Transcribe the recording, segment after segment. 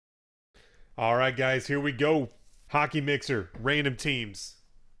All right, guys, here we go. Hockey Mixer, random teams.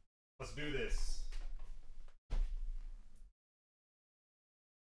 Let's do this.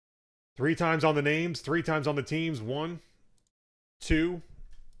 3 times on the names, 3 times on the teams. 1, 2,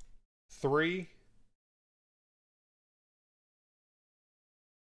 3.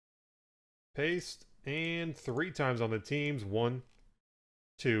 Paste. And 3 times on the teams. 1,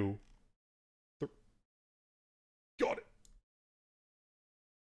 2, 3. Got it.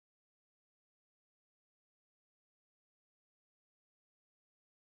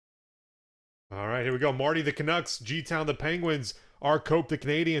 All right, here we go. Marty the Canucks, G-Town the Penguins, R. Cope the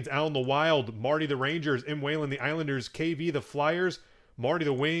Canadians, Alan the Wild, Marty the Rangers, M. Whalen the Islanders, KV the Flyers, Marty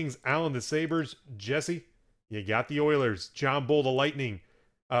the Wings, Alan the Sabres, Jesse, you got the Oilers, John Bull the Lightning,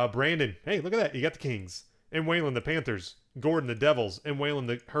 Brandon, hey, look at that, you got the Kings, M. Whalen the Panthers, Gordon the Devils, M. Whalen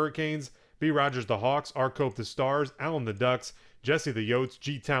the Hurricanes, B. Rogers the Hawks, R. Cope the Stars, Alan the Ducks, Jesse the Yotes,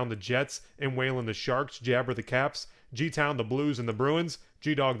 G-Town the Jets, M. Whalen the Sharks, Jabber the Caps, G-Town the Blues and the Bruins,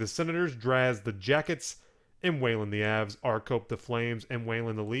 G-Dog the Senators, Draz the Jackets, M. Whalen the Avs, R. Cope the Flames, M.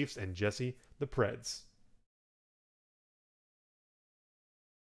 Whalen the Leafs, and Jesse the Preds.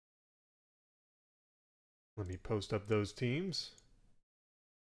 Let me post up those teams.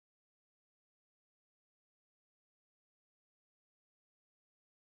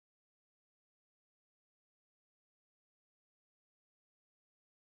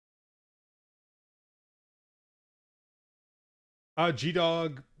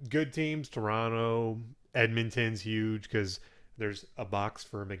 G-Dog, good teams. Toronto, Edmonton's huge because there's a box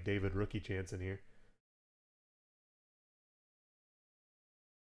for a McDavid rookie chance in here.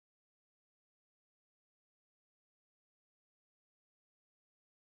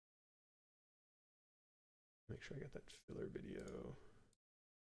 Make sure I got that filler video.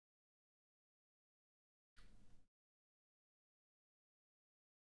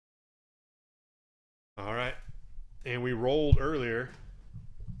 All right. And we rolled earlier.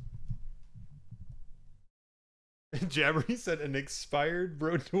 Jabbery said an expired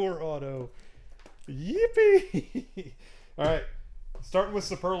Bro Tour auto. Yippee! All right. Starting with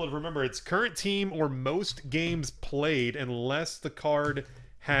Superlative. Remember, it's current team or most games played unless the card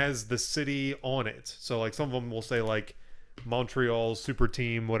has the city on it. So, like, some of them will say, like, Montreal, super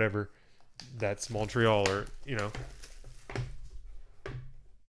team, whatever. That's Montreal or, you know.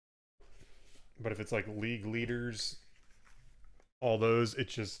 But if it's like league leaders, all those,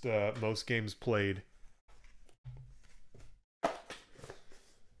 it's just most games played.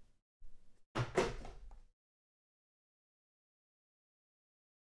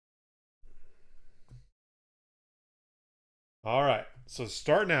 All right, so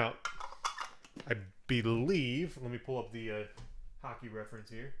starting out, I believe, let me pull up the hockey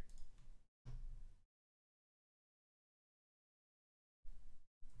reference here.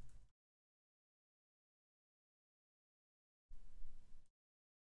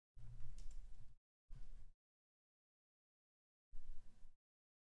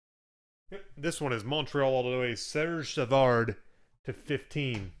 This one is Montreal all the way. Serge Savard to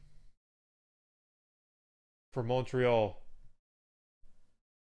 15 for Montreal.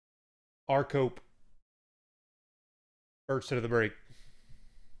 Arcope. Urch to the break.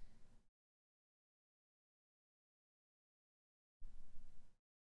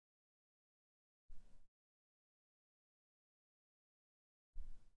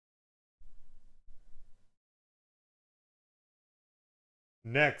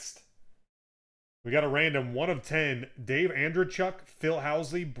 Next. We got a random 1 of 10. Dave Andrechuk, Phil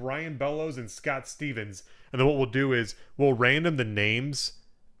Housley, Brian Bellows, and Scott Stevens. And then what we'll do is we'll random the names,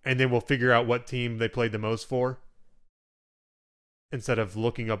 and then we'll figure out what team they played the most for. Instead of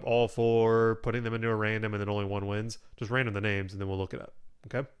looking up all 4, putting them into a random, and then only 1 wins. Just random the names, and then we'll look it up.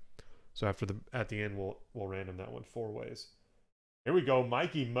 Okay? So at the end, we'll random that one 4 ways. Here we go.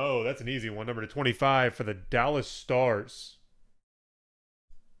 Mikey Moe. That's an easy one. Number 25 for the Dallas Stars.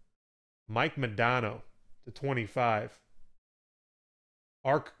 Mike Modano to 25.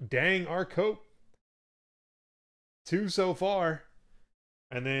 Arcope. 2 so far.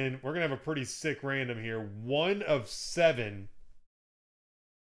 And then we're going to have a pretty sick random here. 1 of 7.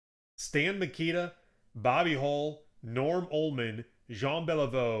 Stan Mikita, Bobby Hull, Norm Ullman, Jean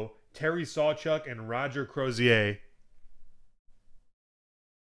Beliveau, Terry Sawchuk, and Roger Crozier.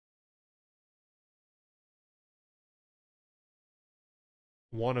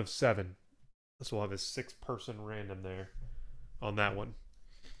 One of 7. This will have a 6-person random there on that one.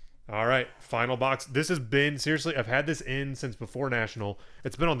 All right, final box. This has been, seriously, I've had this in since before National.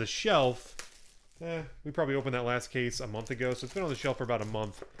 It's been on the shelf. We probably opened that last case a month ago, so it's been on the shelf for about a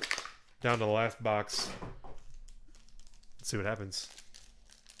month. Down to the last box. Let's see what happens.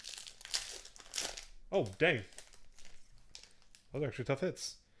 Oh, dang. Those are actually tough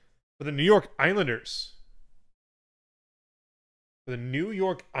hits. For the New York Islanders. For the New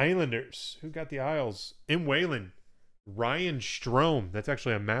York Islanders. Who got the Isles? M. Whalen. Ryan Strome. That's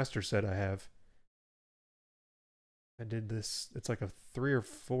actually a master set I have. I did this. It's like a 3 or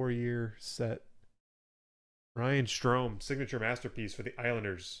 4 year set. Ryan Strome. Signature masterpiece for the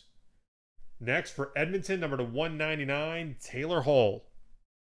Islanders. Next, for Edmonton, number to 199, Taylor Hall.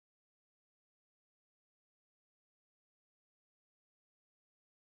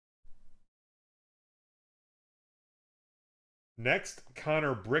 Next,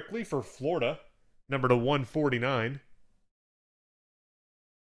 Connor Brickley for Florida, number to 149.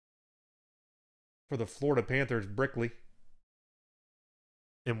 For the Florida Panthers, Brickley.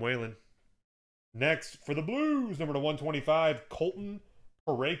 M. Whalen. Next, for the Blues, number to 125, Colton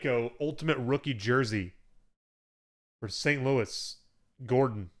Parayko, Ultimate Rookie Jersey. For St. Louis,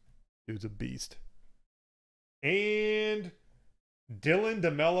 Gordon. Dude's a beast. And Dylan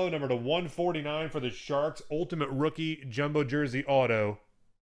DeMello, number to 149 for the Sharks, Ultimate Rookie Jumbo Jersey Auto.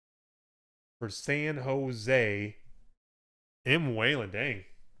 For San Jose, M. Whalen. Dang.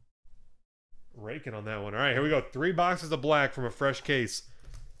 Raking on that one. All right, here we go. 3 boxes of black from a fresh case.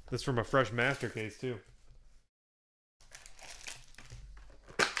 This from a fresh master case, too.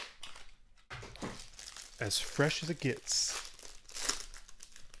 As fresh as it gets.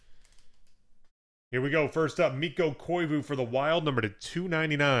 Here we go. First up, Mikko Koivu for the Wild, number to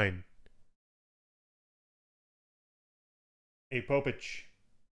 299. A Popich.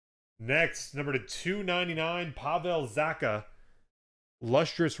 Next, number to 299, Pavel Zacha.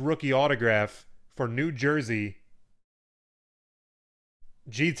 Lustrous rookie autograph for New Jersey.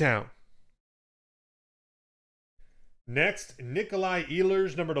 G-Town. Next, Nikolai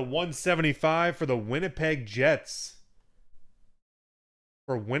Ehlers, number to 175 for the Winnipeg Jets.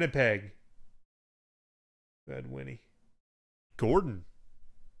 For Winnipeg. Bad Winnie. Gordon.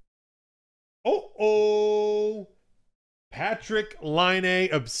 Oh. Patrick Laine,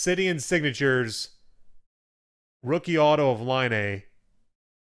 Obsidian Signatures. Rookie auto of Laine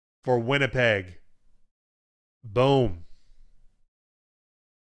for Winnipeg. Boom.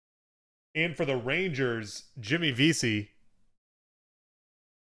 And for the Rangers, Jimmy Vesey.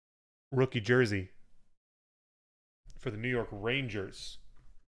 Rookie jersey. For the New York Rangers.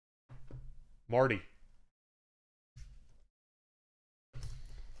 Marty.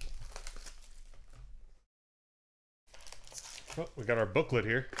 Oh, we got our booklet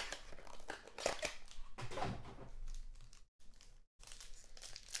here.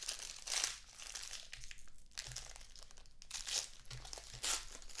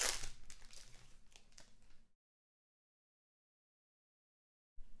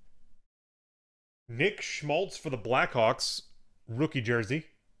 Nick Schmaltz for the Blackhawks, rookie jersey.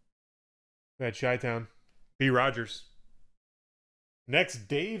 We had Chi-Town. B. Rogers. Next,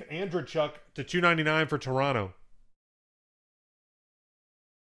 Dave Andrechuk to 299 for Toronto.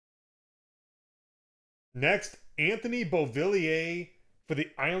 Next, Anthony Beauvillier for the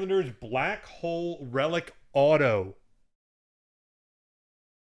Islanders, Black Hole Relic Auto.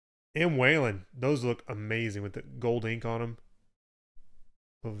 M. Whalen. Those look amazing with the gold ink on them.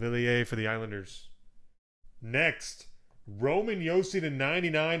 Beauvillier for the Islanders. Next, Roman Josi to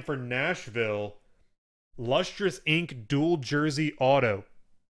 99 for Nashville. Lustrous Ink Dual Jersey Auto.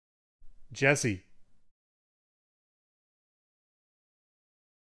 Jesse.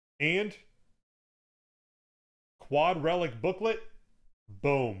 And Quad Relic Booklet.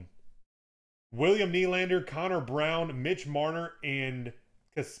 Boom. William Nylander, Connor Brown, Mitch Marner, and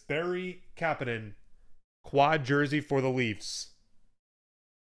Kasperi Kapanen. Quad jersey for the Leafs.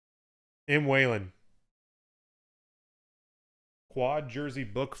 M. Whalen. Quad jersey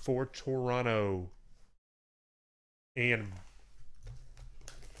book for Toronto. And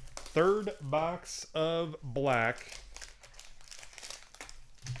third box of black.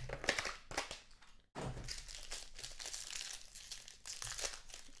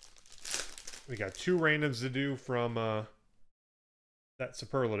 We got 2 randoms to do from that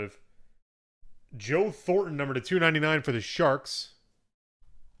Superlative. Joe Thornton, number to 299 for the Sharks.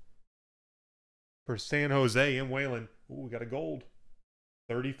 For San Jose, M. Whalen. Ooh, we got a gold.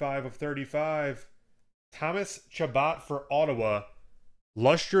 35 of 35. Thomas Chabot for Ottawa.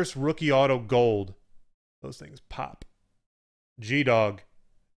 Lustrous Rookie Auto Gold. Those things pop. G-Dog.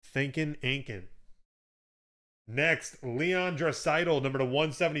 Thinkin' Inkin'. Next, Leon Draisaitl, number to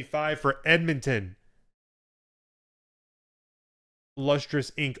 175 for Edmonton.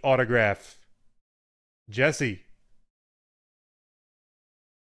 Lustrous Ink Autograph. Jesse.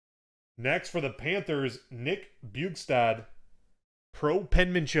 Next for the Panthers, Nick Bjugstad. Pro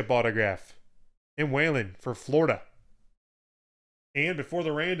Penmanship Autograph. in Whalen for Florida. And before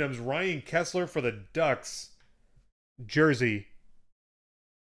the randoms, Ryan Kessler for the Ducks. Jersey.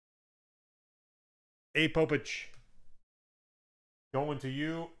 A. Popich. Going to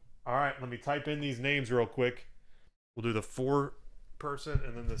you. All right, let me type in these names real quick. We'll do the 4-person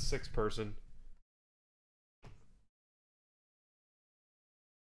and then the 6-person.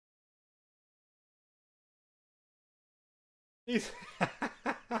 He's,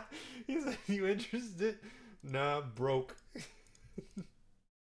 he's like, you interested? Nah, broke.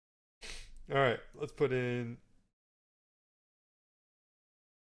 All right, let's put in.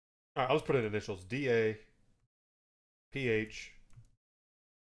 All right, let's put in initials. DA, PH,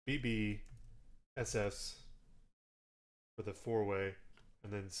 BB, SS for the 4-way,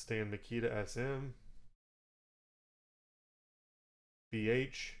 and then Stan Makita SM,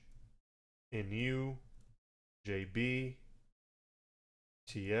 BH, NU, JB,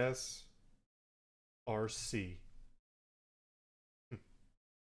 TS, RC.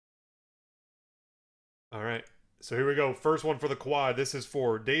 All right. So here we go. First one for the quad. This is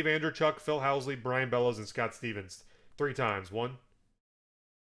for Dave Andrechuk, Phil Housley, Brian Bellows, and Scott Stevens. 3 times. 1,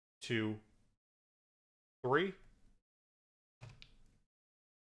 2, 3.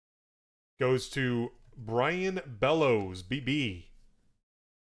 Goes to Brian Bellows, BB.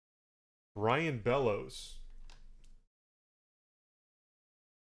 Brian Bellows.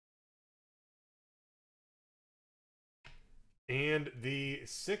 And the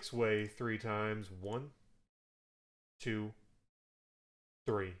 6-way 3 times. 1, 2,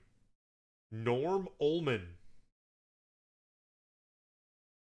 3. Norm Ullman.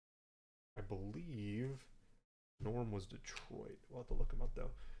 I believe Norm was Detroit. We'll have to look him up, though.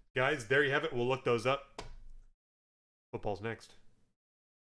 Guys, there you have it. We'll look those up. Football's next.